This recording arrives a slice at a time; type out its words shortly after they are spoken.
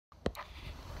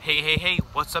Hey,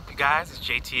 what's up you guys? It's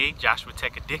JTA, Joshua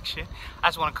Tech Addiction. I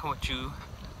just want to come with you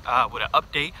with an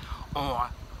update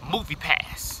on Movie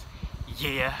Pass.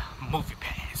 Yeah, Movie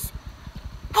Pass.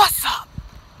 What's up?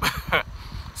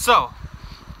 So,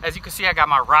 as you can see, I got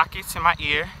my Rockets in my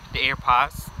ear, the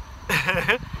AirPods.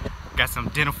 Got some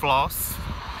dental floss.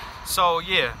 So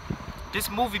yeah, this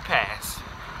Movie Pass.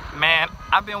 Man,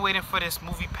 I've been waiting for this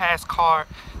Movie Pass card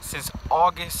since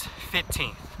August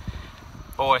 15th.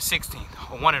 Or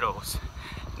 16th, or one of those.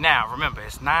 Now remember,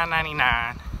 it's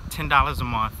 $9.99, $10 a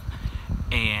month,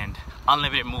 and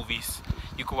unlimited movies.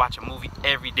 You can watch a movie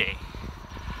every day.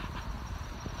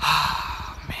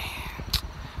 Man,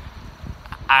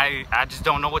 I just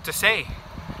don't know what to say.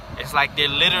 It's like they're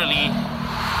literally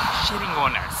shitting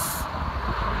on us.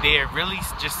 They're really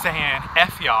just saying,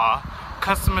 F y'all,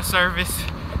 customer service,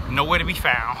 nowhere to be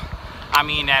found. I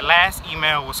mean, that last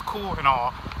email was cool and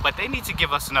all, but they need to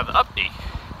give us another update.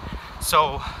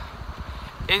 So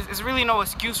it's really no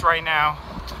excuse right now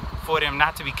for them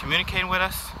not to be communicating with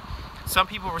us. Some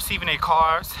people receiving their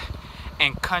cards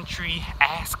in country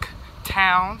ass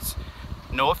towns.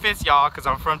 No offense y'all, because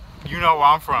I'm from, you know where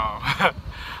I'm from.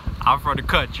 I'm from the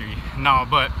country. No,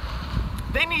 but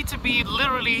they need to be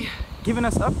literally giving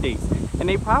us updates. And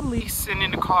they probably sending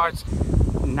the cards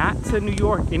not to New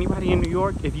York. Anybody in New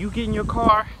York, if you get in your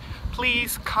car,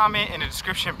 please comment in the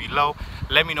description below.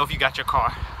 Let me know if you got your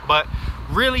car. But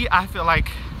really, I feel like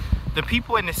the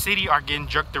people in the city are getting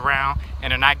jerked around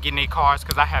and are not getting their cars,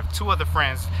 because I have two other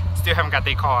friends still haven't got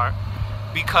their car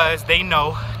because they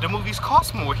know the movies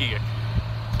cost more here.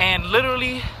 And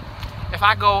literally, if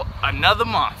I go another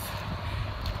month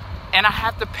and I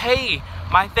have to pay,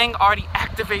 my thing already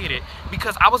activated,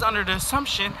 because I was under the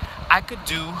assumption I could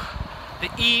do the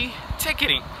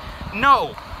e-ticketing.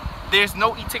 No, there's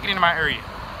no e-ticketing in my area.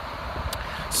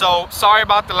 So sorry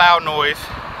about the loud noise.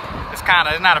 It's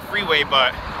not a freeway,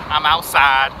 but I'm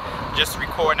outside just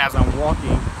recording as I'm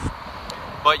walking.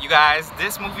 But you guys,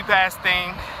 this Movie Pass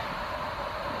thing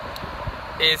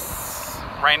is,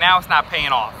 right now it's not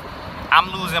paying off.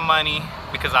 I'm losing money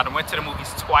because I went to the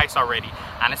movies twice already.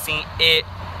 I done seen It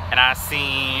and I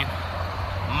seen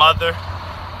Mother,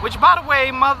 which by the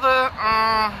way, Mother,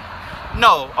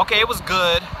 no, okay, it was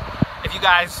good. If you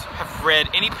guys have read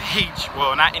any page,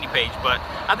 well, not any page, but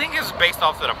I think it's based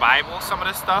off of the Bible, some of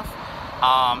this stuff.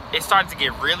 It started to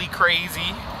get really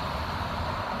crazy.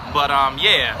 But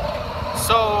yeah.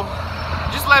 So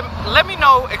just let me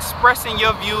know, expressing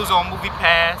your views on Movie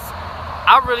Pass.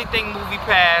 I really think Movie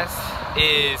Pass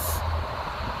is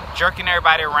jerking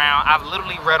everybody around. I've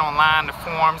literally read online the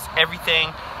forums,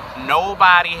 everything.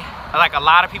 Nobody, like a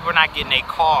lot of people are not getting a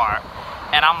card.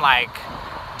 And I'm like,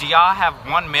 do y'all have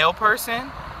one mail person?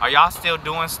 Are y'all still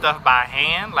doing stuff by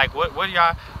hand? Like what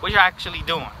y'all actually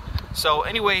doing? So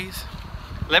anyways,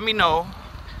 let me know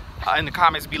in the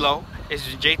comments below. It's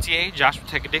JTA, Joshua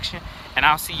Tech Addiction, and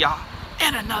I'll see y'all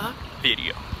in another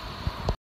video.